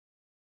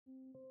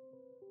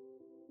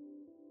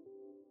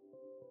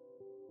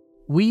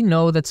we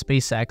know that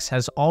SpaceX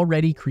has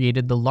already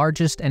created the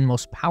largest and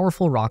most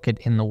powerful rocket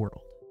in the world.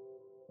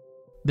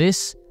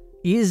 This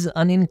is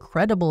an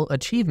incredible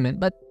achievement,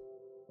 but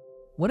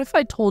what if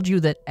I told you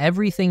that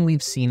everything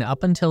we've seen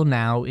up until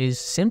now is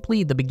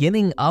simply the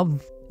beginning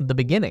of the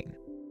beginning?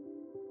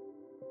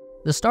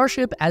 The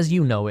Starship, as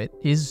you know it,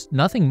 is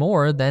nothing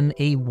more than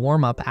a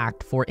warm-up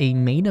act for a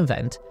main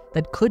event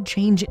that could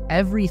change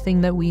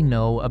everything that we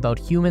know about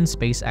human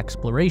space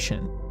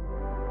exploration.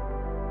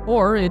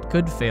 Or it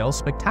could fail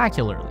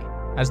spectacularly.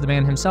 As the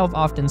man himself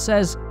often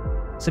says,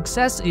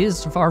 success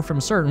is far from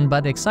certain,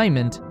 but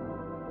excitement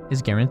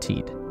is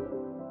guaranteed.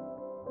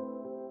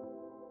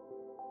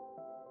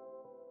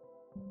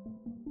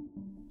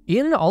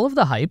 In all of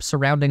the hype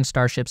surrounding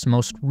Starship's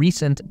most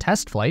recent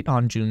test flight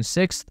on June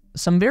 6th,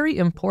 some very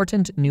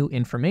important new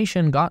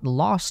information got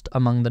lost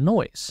among the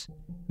noise.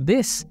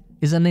 This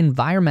is an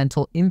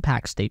environmental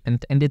impact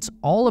statement, and it's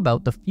all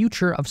about the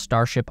future of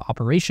Starship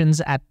operations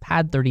at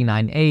Pad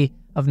 39A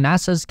of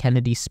NASA's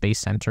Kennedy Space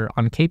Center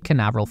on Cape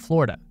Canaveral,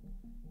 Florida.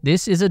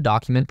 This is a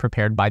document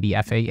prepared by the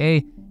FAA,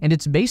 and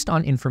it's based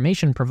on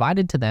information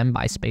provided to them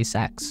by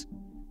SpaceX.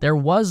 There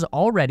was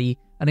already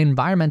an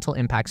environmental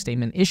impact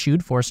statement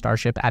issued for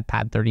Starship at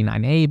Pad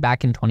 39A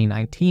back in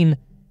 2019,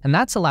 and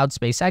that's allowed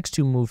SpaceX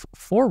to move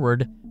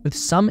forward with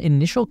some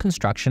initial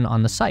construction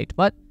on the site.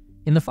 But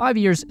in the 5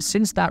 years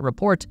since that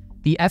report,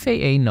 the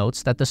FAA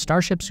notes that the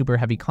Starship Super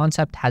Heavy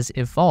concept has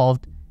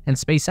evolved, and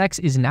SpaceX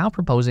is now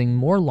proposing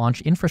more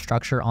launch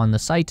infrastructure on the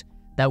site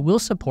that will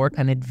support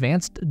an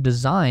advanced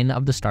design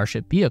of the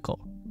Starship vehicle.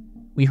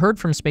 We heard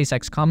from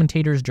SpaceX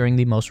commentators during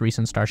the most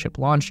recent Starship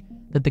launch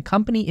that the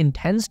company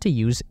intends to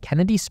use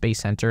Kennedy Space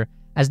Center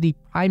as the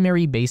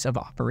primary base of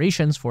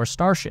operations for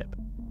Starship.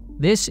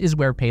 This is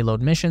where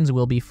payload missions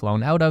will be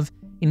flown out of,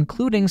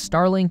 including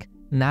Starlink,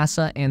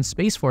 NASA, and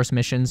Space Force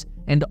missions,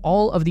 and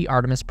all of the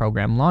Artemis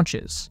program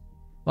launches.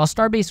 While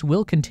Starbase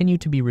will continue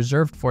to be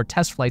reserved for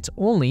test flights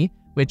only,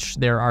 which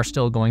there are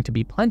still going to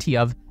be plenty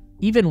of,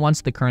 even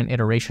once the current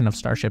iteration of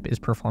Starship is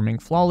performing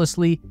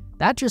flawlessly,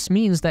 that just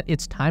means that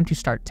it's time to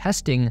start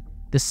testing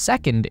the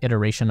second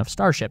iteration of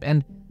Starship,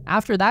 and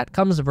after that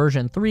comes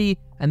version 3,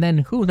 and then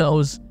who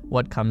knows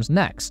what comes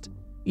next.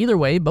 Either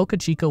way, Boca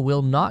Chica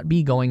will not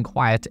be going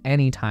quiet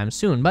anytime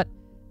soon, but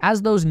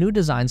as those new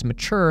designs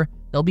mature,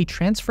 they'll be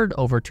transferred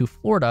over to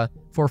Florida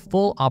for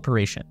full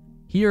operation.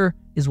 Here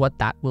is what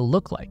that will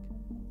look like.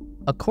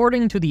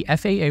 According to the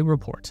FAA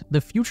report,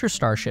 the future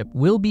Starship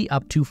will be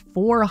up to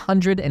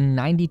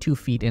 492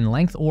 feet in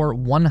length or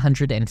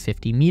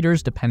 150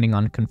 meters depending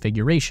on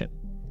configuration.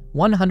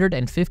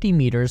 150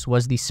 meters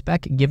was the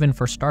spec given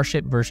for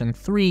Starship version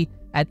 3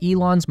 at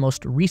Elon's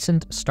most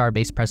recent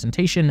Starbase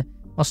presentation,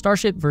 while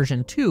Starship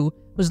version 2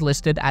 was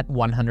listed at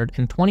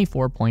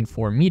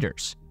 124.4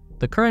 meters.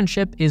 The current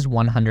ship is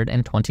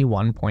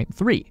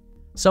 121.3.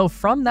 So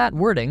from that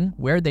wording,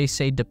 where they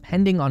say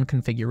depending on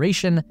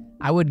configuration,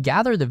 I would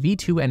gather the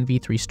V2 and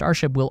V3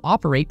 Starship will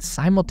operate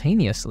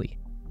simultaneously.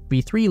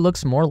 V3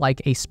 looks more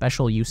like a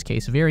special use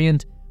case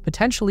variant,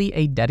 potentially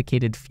a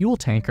dedicated fuel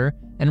tanker,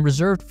 and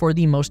reserved for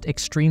the most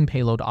extreme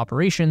payload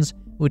operations,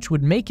 which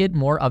would make it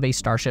more of a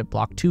Starship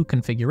Block 2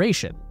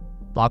 configuration.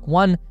 Block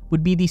 1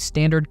 would be the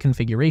standard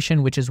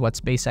configuration, which is what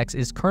SpaceX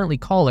is currently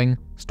calling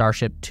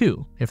Starship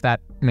 2, if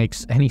that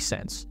makes any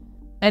sense.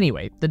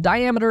 Anyway, the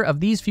diameter of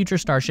these future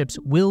Starships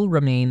will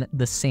remain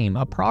the same,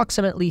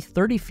 approximately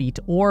 30 feet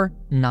or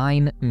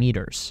 9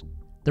 meters.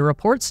 The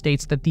report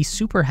states that the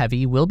Super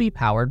Heavy will be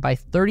powered by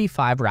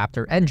 35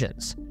 Raptor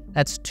engines.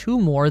 That's 2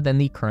 more than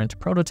the current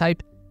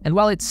prototype, and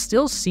while it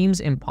still seems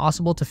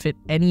impossible to fit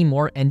any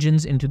more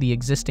engines into the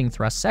existing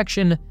thrust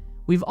section,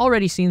 we've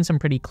already seen some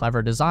pretty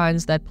clever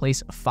designs that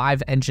place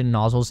 5 engine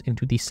nozzles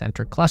into the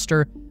center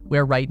cluster,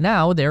 where right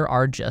now there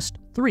are just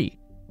 3.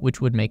 Which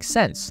would make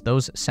sense.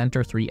 Those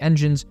center 3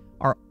 engines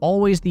are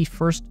always the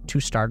first to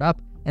start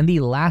up and the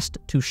last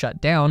to shut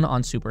down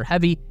on Super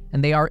Heavy,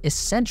 and they are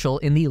essential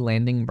in the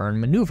landing burn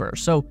maneuver.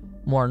 So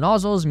more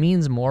nozzles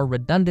means more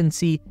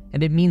redundancy,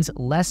 and it means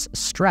less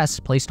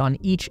stress placed on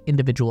each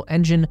individual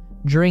engine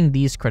during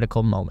these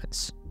critical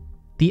moments.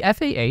 The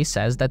FAA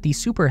says that the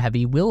Super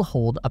Heavy will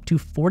hold up to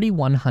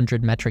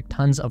 4,100 metric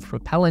tons of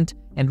propellant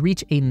and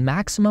reach a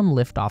maximum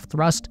liftoff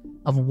thrust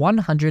of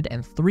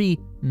 103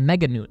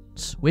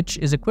 meganewtons, which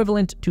is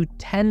equivalent to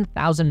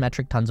 10,000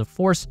 metric tons of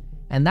force,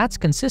 and that's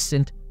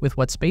consistent with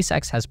what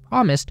SpaceX has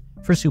promised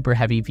for Super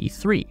Heavy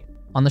V3.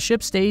 On the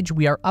ship stage,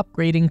 we are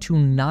upgrading to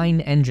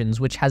 9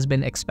 engines, which has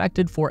been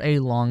expected for a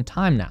long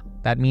time now.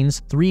 That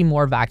means 3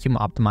 more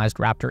vacuum-optimized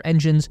Raptor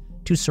engines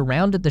to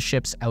surround the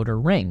ship's outer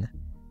ring.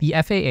 The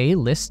FAA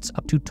lists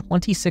up to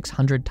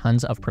 2,600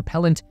 tons of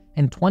propellant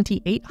and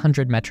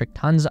 2,800 metric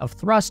tons of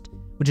thrust,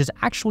 which is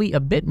actually a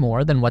bit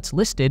more than what's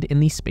listed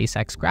in the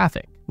SpaceX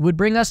graphic. It would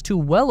bring us to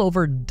well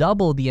over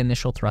double the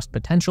initial thrust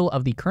potential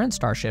of the current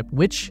Starship,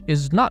 which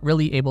is not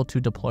really able to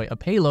deploy a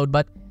payload,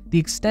 but the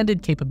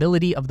extended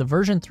capability of the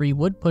version 3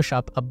 would push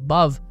up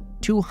above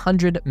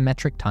 200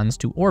 metric tons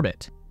to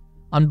orbit.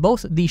 On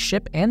both the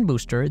ship and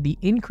booster, the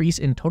increase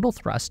in total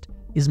thrust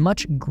is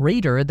much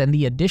greater than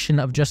the addition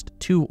of just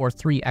 2 or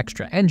 3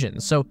 extra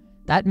engines, so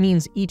that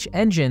means each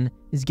engine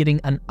is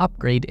getting an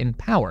upgrade in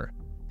power.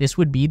 This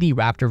would be the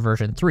Raptor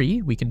version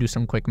 3. We can do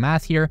some quick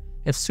math here.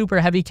 If Super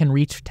Heavy can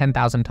reach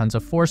 10,000 tons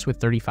of force with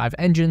 35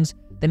 engines,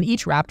 then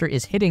each Raptor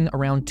is hitting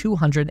around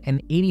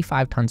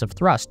 285 tons of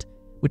thrust,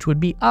 which would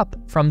be up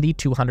from the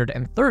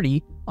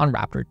 230 on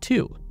Raptor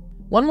 2.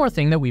 One more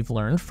thing that we've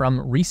learned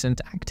from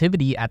recent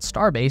activity at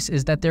Starbase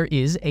is that there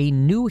is a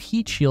new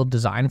heat shield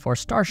design for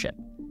Starship.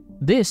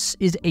 This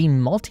is a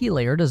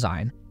multi-layer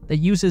design that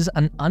uses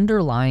an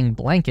underlying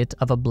blanket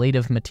of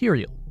ablative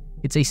material.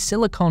 It's a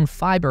silicone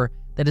fiber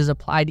that is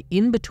applied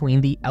in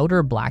between the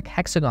outer black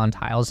hexagon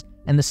tiles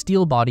and the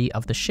steel body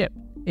of the ship.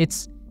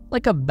 It's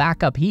like a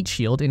backup heat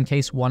shield in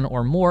case one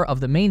or more of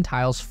the main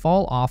tiles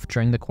fall off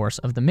during the course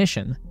of the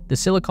mission. The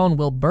silicone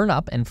will burn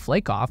up and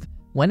flake off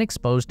when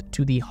exposed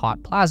to the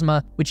hot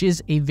plasma, which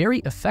is a very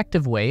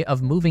effective way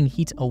of moving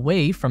heat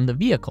away from the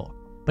vehicle.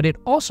 But it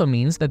also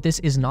means that this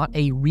is not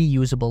a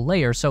reusable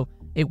layer, so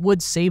it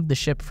would save the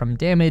ship from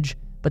damage,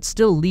 but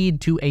still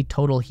lead to a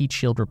total heat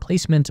shield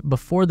replacement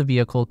before the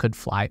vehicle could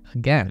fly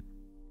again.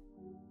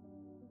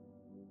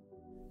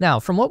 Now,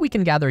 from what we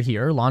can gather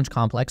here, Launch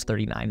Complex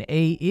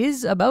 39A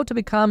is about to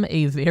become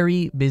a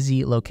very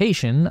busy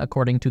location.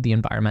 According to the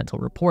environmental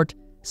report,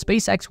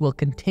 SpaceX will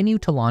continue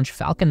to launch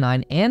Falcon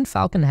 9 and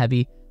Falcon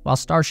Heavy while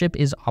Starship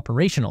is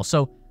operational,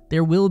 so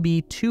there will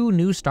be 2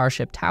 new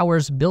Starship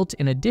towers built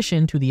in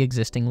addition to the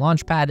existing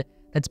launch pad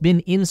that's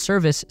been in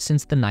service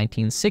since the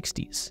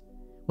 1960s.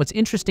 What's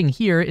interesting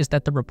here is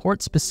that the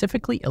report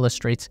specifically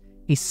illustrates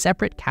a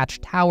separate catch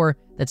tower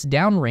that's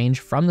downrange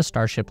from the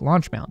Starship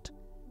launch mount.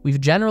 We've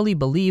generally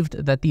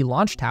believed that the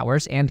launch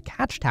towers and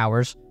catch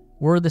towers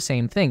were the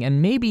same thing,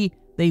 and maybe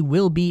they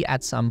will be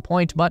at some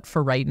point, but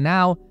for right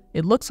now,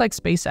 it looks like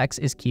SpaceX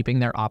is keeping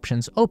their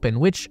options open,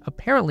 which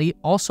apparently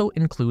also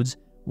includes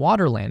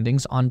water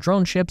landings on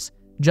drone ships,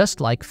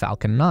 just like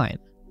Falcon 9.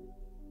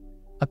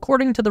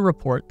 According to the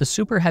report, the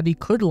Super Heavy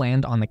could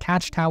land on the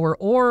catch tower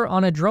or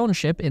on a drone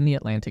ship in the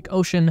Atlantic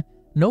Ocean,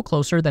 no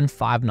closer than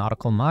 5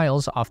 nautical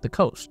miles off the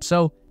coast.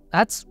 So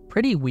that's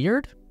pretty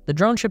weird. The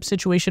drone ship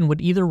situation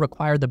would either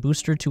require the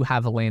booster to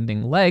have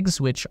landing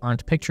legs, which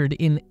aren't pictured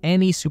in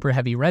any Super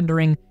Heavy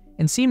rendering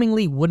and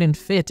seemingly wouldn't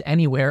fit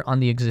anywhere on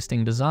the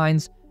existing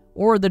designs,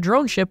 or the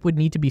drone ship would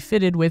need to be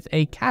fitted with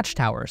a catch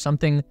tower,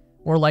 something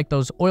more like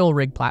those oil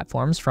rig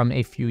platforms from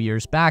a few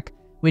years back,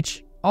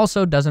 which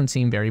also doesn't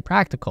seem very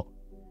practical.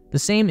 The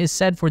same is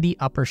said for the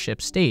upper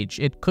ship stage.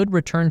 It could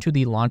return to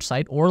the launch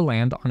site or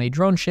land on a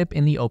drone ship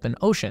in the open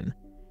ocean.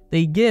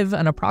 They give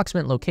an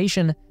approximate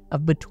location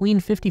of between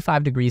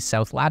 55 degrees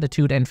south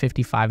latitude and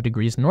 55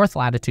 degrees north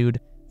latitude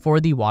for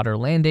the water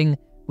landing,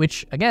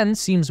 which again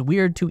seems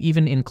weird to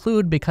even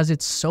include because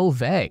it's so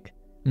vague.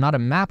 I'm not a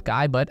map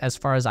guy, but as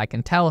far as I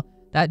can tell,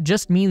 that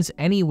just means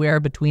anywhere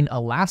between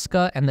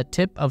Alaska and the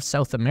tip of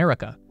South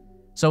America.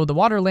 So the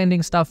water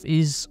landing stuff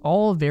is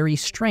all very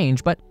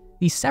strange, but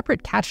the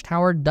separate catch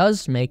tower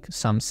does make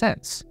some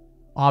sense.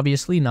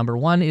 Obviously, number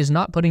one is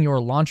not putting your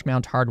launch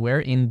mount hardware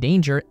in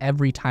danger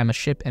every time a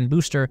ship and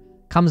booster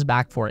comes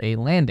back for a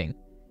landing,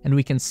 and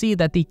we can see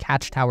that the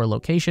catch tower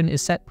location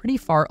is set pretty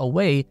far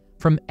away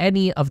from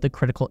any of the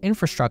critical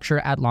infrastructure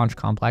at Launch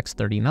Complex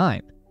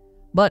 39.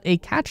 But a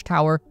catch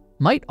tower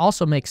might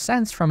also make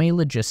sense from a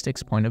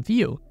logistics point of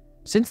view.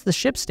 Since the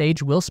ship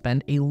stage will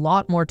spend a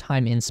lot more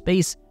time in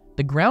space,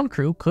 the ground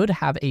crew could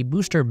have a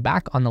booster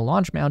back on the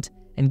launch mount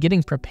and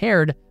getting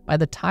prepared by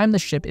the time the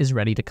ship is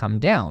ready to come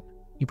down.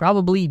 You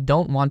probably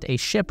don't want a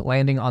ship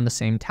landing on the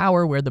same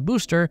tower where the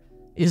booster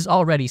is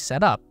already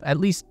set up, at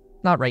least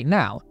not right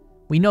now.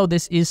 We know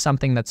this is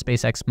something that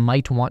SpaceX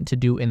might want to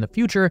do in the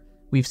future.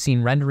 We've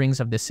seen renderings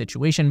of this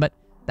situation, but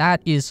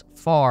that is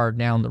far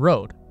down the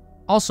road.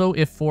 Also,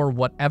 if for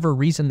whatever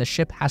reason the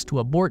ship has to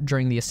abort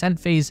during the ascent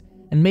phase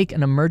and make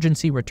an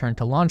emergency return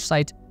to launch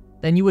site,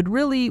 then you would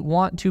really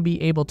want to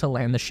be able to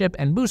land the ship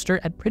and booster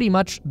at pretty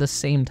much the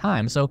same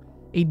time, so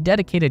a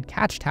dedicated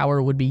catch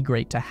tower would be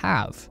great to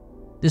have.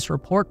 This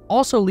report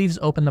also leaves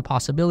open the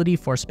possibility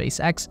for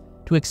SpaceX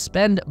to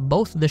expend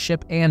both the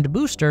ship and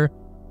booster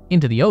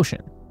into the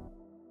ocean.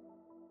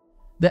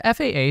 The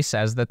FAA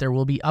says that there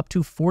will be up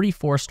to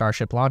 44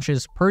 Starship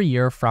launches per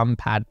year from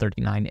Pad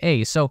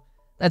 39A, so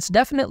that's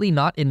definitely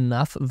not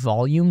enough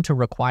volume to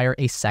require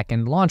a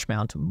second launch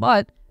mount,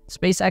 but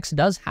SpaceX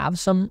does have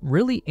some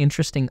really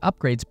interesting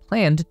upgrades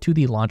planned to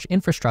the launch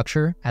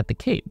infrastructure at the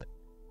Cape.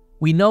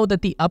 We know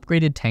that the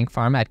upgraded tank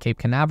farm at Cape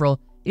Canaveral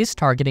is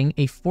targeting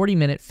a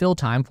 40-minute fill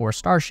time for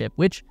Starship,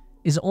 which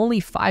is only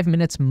 5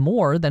 minutes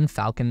more than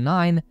Falcon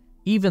 9,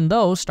 even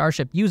though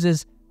Starship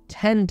uses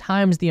 10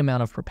 times the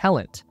amount of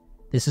propellant.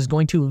 This is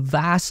going to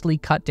vastly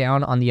cut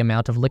down on the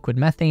amount of liquid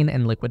methane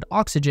and liquid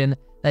oxygen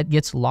that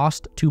gets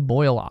lost to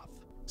boil off.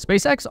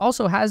 SpaceX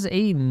also has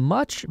a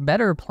much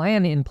better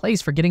plan in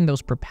place for getting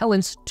those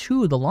propellants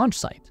to the launch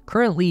site.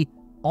 Currently,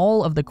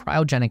 all of the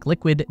cryogenic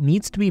liquid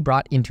needs to be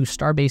brought into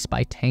Starbase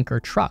by tanker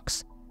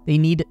trucks. They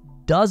need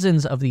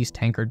dozens of these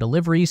tanker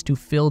deliveries to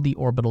fill the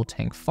orbital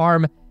tank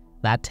farm.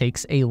 That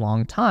takes a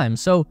long time.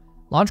 So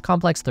Launch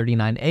Complex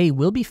 39A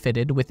will be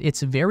fitted with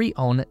its very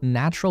own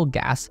natural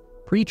gas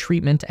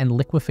pretreatment and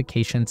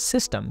liquefaction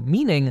system,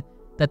 meaning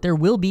that there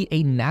will be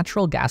a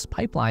natural gas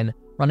pipeline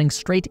running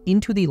straight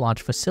into the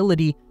launch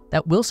facility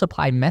that will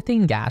supply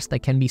methane gas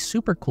that can be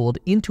supercooled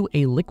into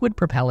a liquid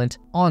propellant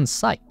on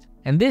site.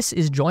 And this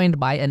is joined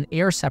by an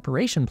air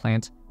separation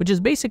plant, which is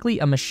basically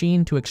a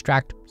machine to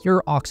extract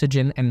pure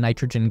oxygen and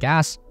nitrogen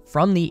gas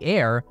from the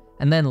air,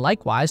 and then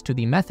likewise to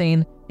the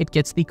methane, it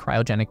gets the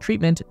cryogenic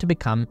treatment to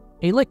become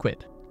a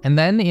liquid. And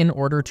then in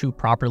order to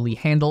properly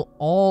handle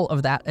all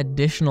of that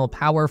additional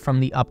power from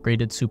the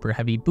upgraded Super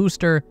Heavy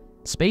booster,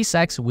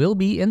 SpaceX will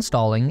be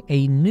installing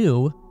a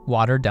new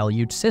water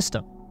deluge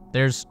system.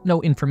 There's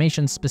no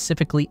information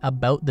specifically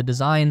about the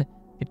design.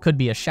 It could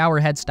be a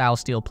showerhead style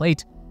steel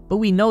plate, but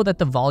we know that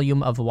the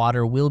volume of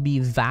water will be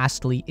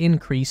vastly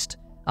increased.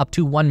 Up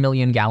to 1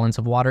 million gallons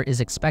of water is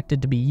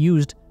expected to be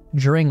used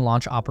during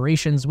launch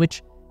operations,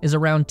 which is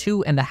around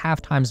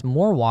 2.5 times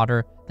more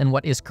water than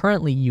what is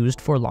currently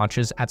used for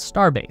launches at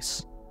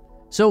Starbase.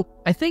 So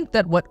I think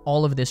that what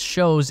all of this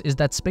shows is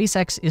that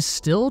SpaceX is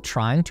still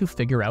trying to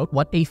figure out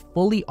what a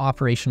fully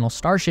operational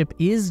Starship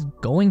is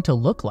going to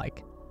look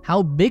like.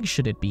 How big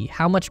should it be?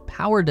 How much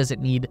power does it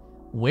need?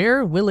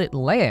 Where will it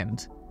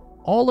land?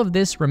 All of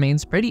this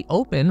remains pretty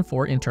open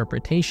for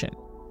interpretation.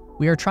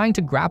 We are trying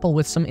to grapple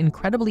with some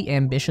incredibly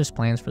ambitious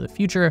plans for the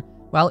future,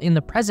 while in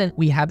the present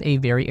we have a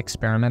very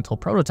experimental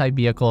prototype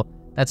vehicle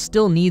that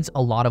still needs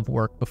a lot of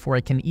work before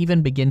it can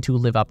even begin to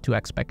live up to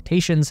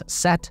expectations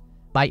set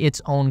by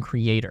its own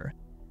creator.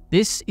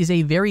 This is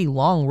a very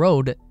long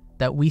road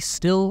that we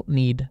still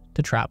need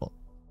to travel.